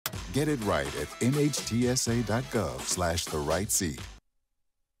Get it right at nhtsa.gov/therightseat.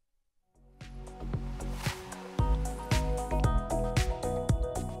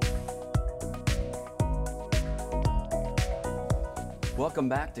 Welcome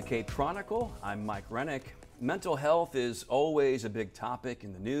back to Cape Chronicle. I'm Mike Renick. Mental health is always a big topic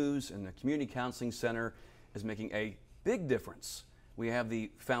in the news, and the Community Counseling Center is making a big difference. We have the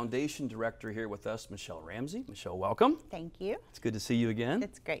Foundation Director here with us, Michelle Ramsey. Michelle, welcome. Thank you. It's good to see you again.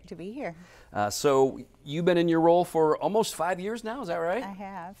 It's great to be here. So you've been in your role for almost 5 years now, is that right? I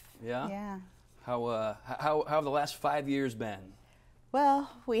have. Yeah? Yeah. How have the last 5 years been?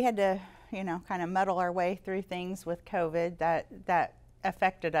 Well, we had to, kind of muddle our way through things with COVID. That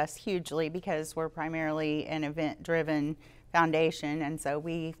affected us hugely because we're primarily an event-driven foundation, and so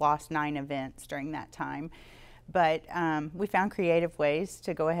we lost 9 events during that time. But we found creative ways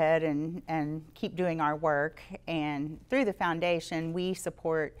to go ahead and keep doing our work, and through the foundation we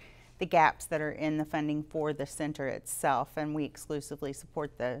support the gaps that are in the funding for the center itself, and we exclusively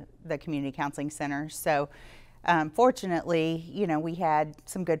support the Community Counseling Center. So fortunately, we had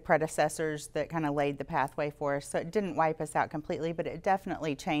some good predecessors that kind of laid the pathway for us. So it didn't wipe us out completely, but it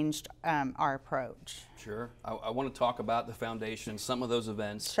definitely changed our approach. Sure. I want to talk about the foundation, some of those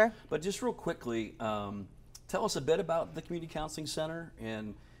events. Sure. But just real quickly, tell us a bit about the Community Counseling Center.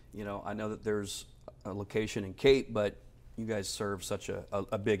 And, I know that there's a location in Cape, but you guys serve such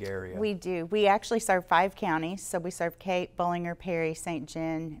a big area. We do. We actually serve 5 counties. So we serve Cape, Bollinger, Perry, St.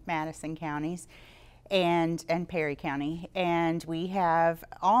 John, Madison counties, and Perry County. And we have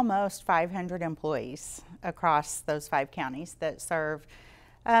almost 500 employees across those 5 counties that serve.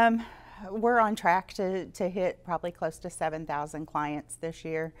 We're on track to hit probably close to 7,000 clients this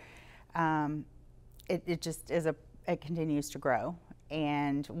year. It just is it continues to grow.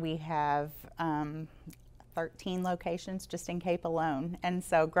 And we have 13 locations just in Cape alone. And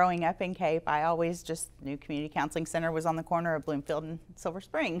so growing up in Cape, I always just knew Community Counseling Center was on the corner of Bloomfield and Silver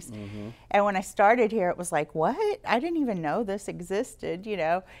Springs. Mm-hmm. And when I started here, it was like, what? I didn't even know this existed,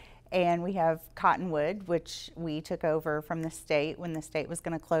 And we have Cottonwood, which we took over from the state when the state was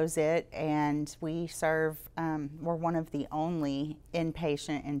going to close it. And we serve, we're one of the only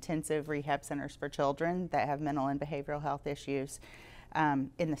inpatient intensive rehab centers for children that have mental and behavioral health issues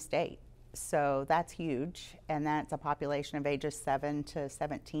in the state. So that's huge, and that's a population of ages 7 to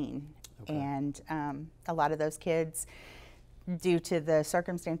 17. Okay. And a lot of those kids, due to the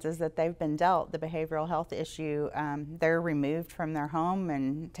circumstances that they've been dealt, the behavioral health issue, they're removed from their home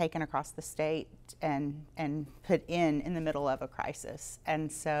and taken across the state and put in the middle of a crisis. And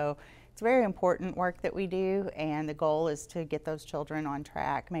so it's very important work that we do, and the goal is to get those children on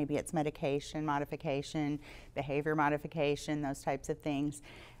track. Maybe it's medication modification, behavior modification, those types of things,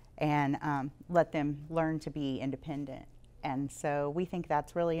 and let them learn to be independent. And so we think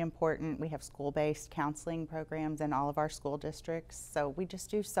that's really important. We have school-based counseling programs in all of our school districts. So we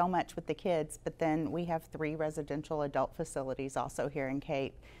just do so much with the kids, but then we have 3 residential adult facilities also here in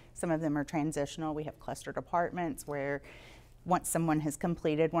Cape. Some of them are transitional. We have clustered apartments where once someone has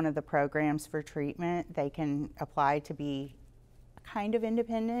completed one of the programs for treatment, they can apply to be kind of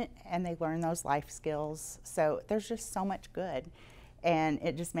independent, and they learn those life skills. So there's just so much good. And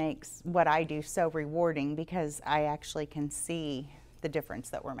it just makes what I do so rewarding because I actually can see the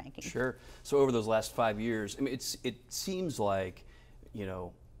difference that we're making. Sure. So over those last 5 years, I mean, it seems like,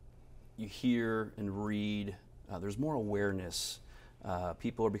 you hear and read, there's more awareness.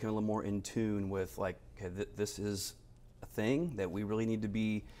 People are becoming a little more in tune with, like, okay, this is a thing that we really need to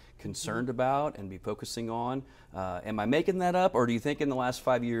be concerned about and be focusing on. Am I making that up, or do you think in the last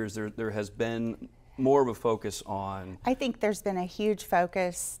 5 years there has been more of a focus on? I think there's been a huge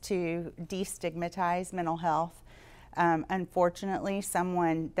focus to destigmatize mental health. Unfortunately,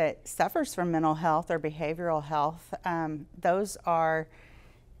 someone that suffers from mental health or behavioral health, those are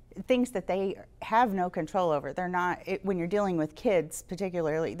things that they have no control over. They're not, when you're dealing with kids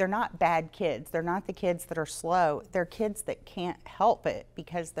particularly, they're not bad kids. They're not the kids that are slow. They're kids that can't help it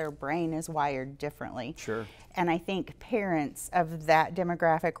because their brain is wired differently. Sure. And I think parents of that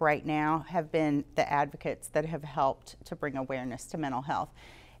demographic right now have been the advocates that have helped to bring awareness to mental health.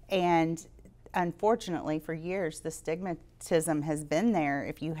 And unfortunately, for years, the stigmatism has been there.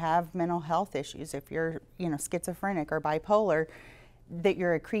 If you have mental health issues, if you're, schizophrenic or bipolar, that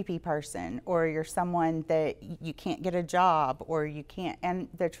you're a creepy person, or you're someone that you can't get a job, or you can't. And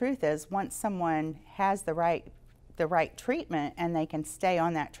the truth is, once someone has the right treatment and they can stay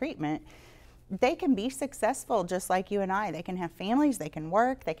on that treatment, they can be successful just like you and I. They can have families, they can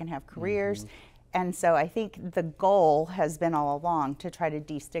work, they can have careers. Mm-hmm. And so I think the goal has been all along to try to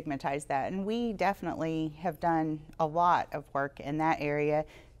destigmatize that. And we definitely have done a lot of work in that area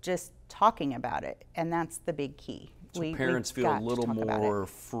just talking about it, and that's the big key. So parents feel a little more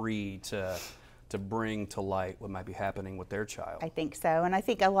free to bring to light what might be happening with their child. I think so, and I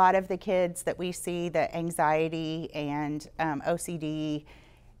think a lot of the kids that we see, the anxiety and OCD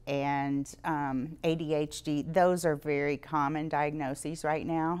and ADHD, those are very common diagnoses right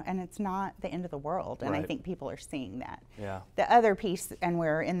now, and it's not the end of the world, and I think people are seeing that. Yeah. The other piece, and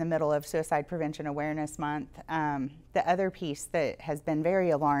we're in the middle of Suicide Prevention Awareness Month, the other piece that has been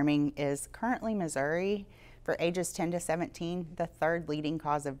very alarming is currently Missouri, for ages 10 to 17, the third leading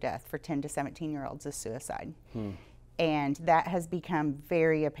cause of death for 10 to 17-year-olds is suicide. And that has become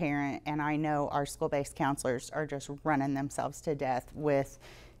very apparent, and I know our school-based counselors are just running themselves to death with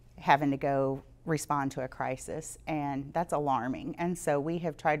having to go respond to a crisis, and that's alarming. And so we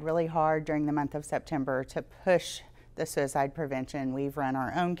have tried really hard during the month of September to push the suicide prevention. We've run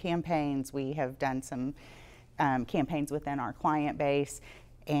our own campaigns. We have done some campaigns within our client base,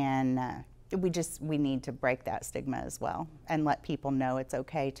 and we need to break that stigma as well and let people know it's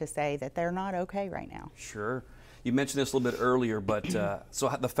okay to say that they're not okay right now. Sure. You mentioned this a little bit earlier, but so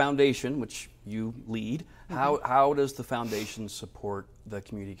the foundation, which you lead, how does the foundation support the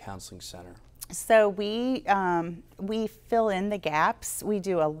Community Counseling Center? So we fill in the gaps. We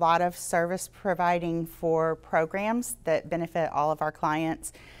do a lot of service providing for programs that benefit all of our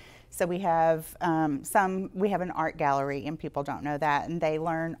clients. So we have we have an art gallery, and people don't know that, and they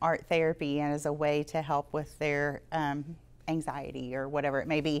learn art therapy as a way to help with their anxiety or whatever it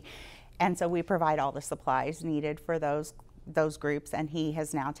may be. And so we provide all the supplies needed for those groups, and he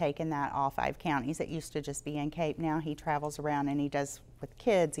has now taken that all 5 counties. It used to just be in Cape. Now he travels around and he does with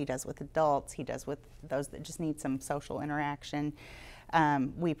kids, he does with adults, he does with those that just need some social interaction.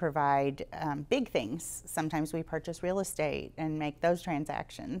 We provide big things. Sometimes we purchase real estate and make those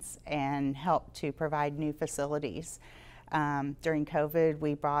transactions and help to provide new facilities. During COVID,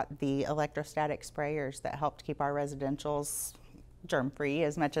 we bought the electrostatic sprayers that helped keep our residentials germ-free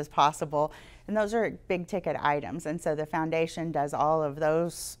as much as possible, and those are big ticket items, and so the foundation does all of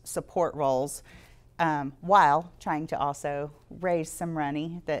those support roles while trying to also raise some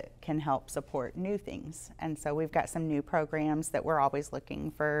money that can help support new things. And so we've got some new programs that we're always looking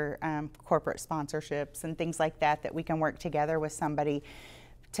for, corporate sponsorships and things like that we can work together with somebody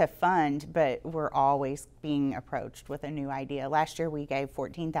to fund, but we're always being approached with a new idea. Last year we gave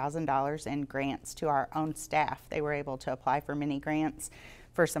 $14,000 in grants to our own staff. They were able to apply for mini grants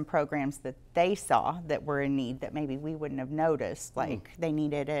for some programs that they saw that were in need that maybe we wouldn't have noticed, like they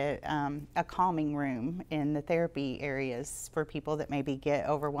needed a calming room in the therapy areas for people that maybe get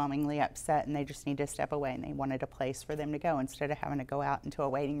overwhelmingly upset and they just need to step away, and they wanted a place for them to go instead of having to go out into a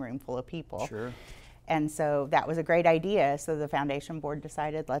waiting room full of people. Sure. And so that was a great idea. So the foundation board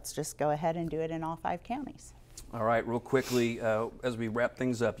decided, let's just go ahead and do it in all 5 counties. All right, real quickly, as we wrap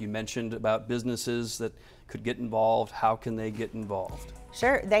things up, you mentioned about businesses that could get involved. How can they get involved?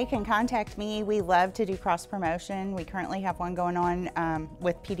 Sure, they can contact me. We love to do cross promotion. We currently have one going on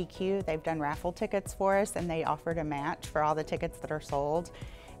with PDQ. They've done raffle tickets for us, and they offered a match for all the tickets that are sold.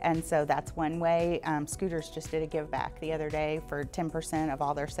 And so that's one way. Scooters just did a give back the other day for 10% of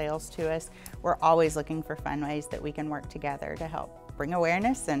all their sales to us. We're always looking for fun ways that we can work together to help bring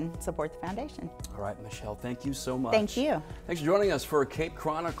awareness and support the foundation. All right, Michelle, thank you so much. Thank you. Thanks for joining us for Cape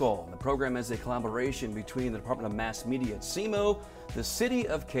Chronicle. The program is a collaboration between the Department of Mass Media at SEMO, the City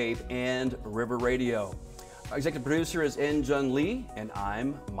of Cape, and River Radio. Our executive producer is En-Jun Lee, and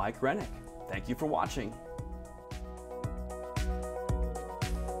I'm Mike Renick. Thank you for watching.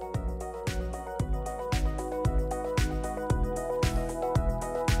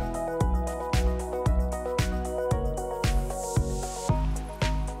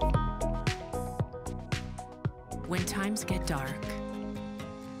 When times get dark,